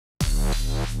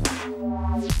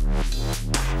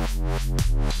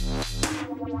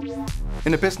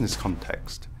In a business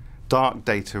context, dark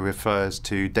data refers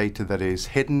to data that is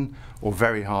hidden or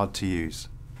very hard to use.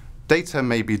 Data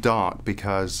may be dark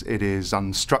because it is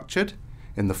unstructured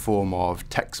in the form of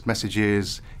text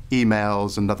messages,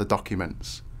 emails, and other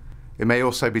documents. It may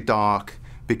also be dark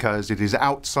because it is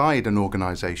outside an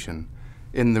organization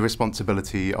in the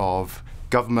responsibility of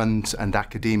government and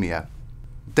academia.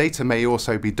 Data may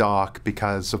also be dark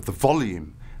because of the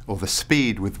volume or the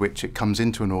speed with which it comes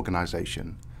into an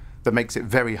organization that makes it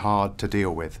very hard to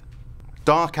deal with.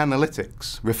 Dark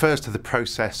analytics refers to the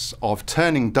process of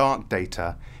turning dark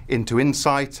data into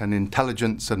insight and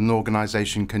intelligence that an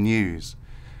organization can use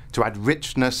to add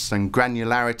richness and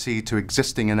granularity to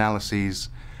existing analyses,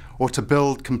 or to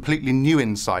build completely new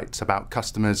insights about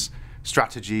customers,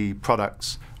 strategy,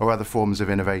 products, or other forms of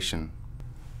innovation.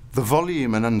 The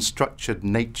volume and unstructured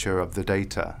nature of the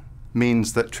data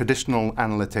means that traditional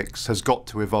analytics has got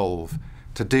to evolve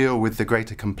to deal with the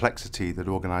greater complexity that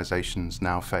organizations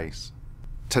now face.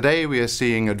 Today we are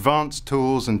seeing advanced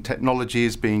tools and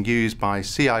technologies being used by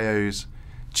CIOs,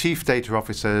 chief data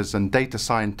officers, and data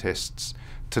scientists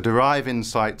to derive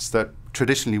insights that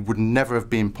traditionally would never have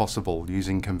been possible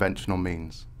using conventional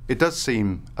means. It does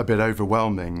seem a bit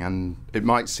overwhelming, and it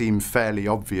might seem fairly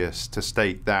obvious to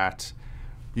state that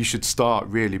you should start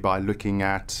really by looking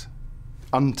at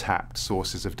untapped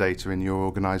sources of data in your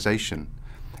organization.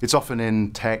 It's often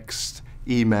in text,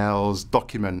 emails,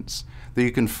 documents that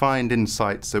you can find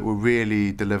insights that will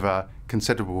really deliver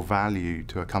considerable value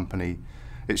to a company,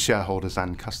 its shareholders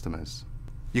and customers.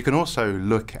 You can also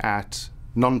look at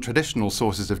non-traditional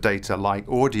sources of data like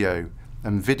audio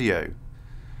and video.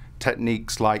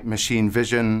 Techniques like machine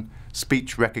vision,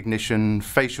 speech recognition,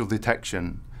 facial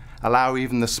detection allow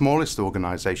even the smallest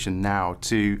organization now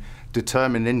to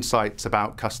determine insights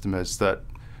about customers that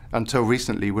until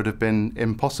recently would have been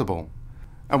impossible.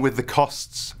 And with the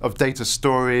costs of data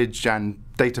storage and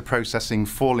data processing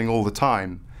falling all the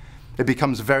time, it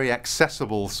becomes a very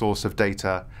accessible source of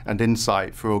data and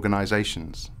insight for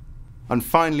organizations. And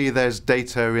finally, there's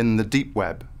data in the deep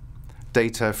web,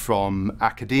 data from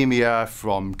academia,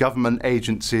 from government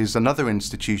agencies and other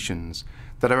institutions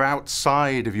that are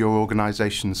outside of your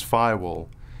organization's firewall.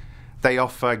 They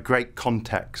offer great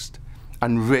context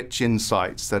and rich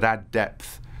insights that add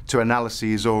depth to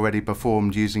analyses already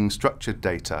performed using structured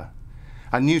data.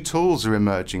 And new tools are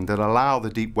emerging that allow the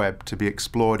deep web to be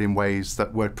explored in ways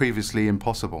that were previously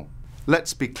impossible.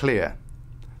 Let's be clear,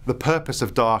 the purpose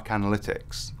of dark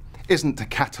analytics isn't to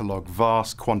catalog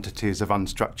vast quantities of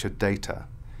unstructured data.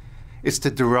 It's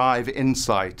to derive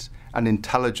insight and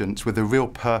intelligence with a real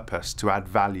purpose to add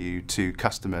value to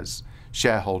customers,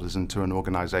 shareholders, and to an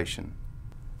organization.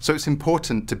 So it's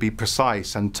important to be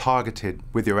precise and targeted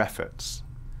with your efforts,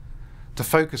 to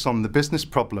focus on the business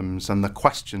problems and the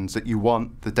questions that you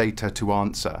want the data to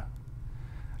answer,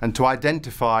 and to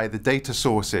identify the data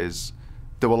sources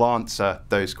that will answer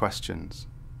those questions.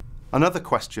 Another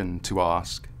question to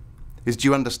ask is, do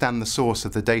you understand the source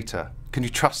of the data? Can you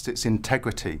trust its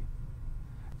integrity?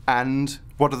 And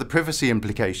what are the privacy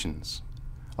implications?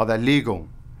 Are there legal,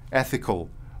 ethical,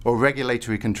 or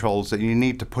regulatory controls that you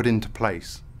need to put into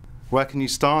place? Where can you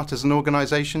start as an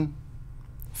organization?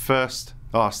 First,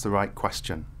 ask the right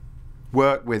question.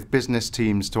 Work with business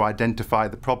teams to identify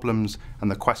the problems and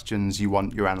the questions you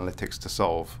want your analytics to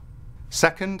solve.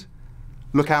 Second,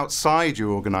 look outside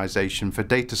your organization for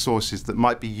data sources that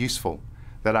might be useful,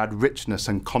 that add richness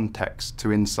and context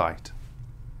to insight.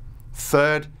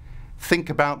 Third, think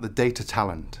about the data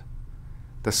talent,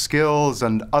 the skills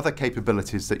and other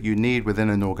capabilities that you need within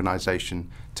an organization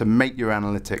to make your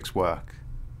analytics work.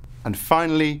 And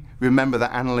finally, remember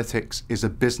that analytics is a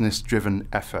business-driven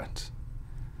effort.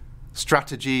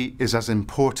 Strategy is as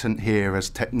important here as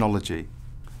technology.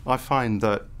 I find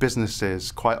that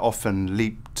businesses quite often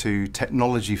leap to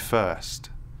technology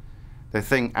first. They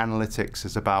think analytics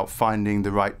is about finding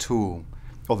the right tool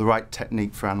or the right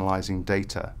technique for analyzing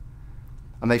data.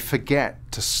 And they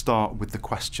forget to start with the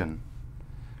question,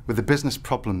 with the business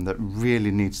problem that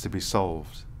really needs to be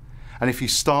solved. And if you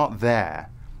start there,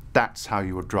 that's how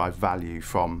you will drive value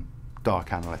from dark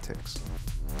analytics.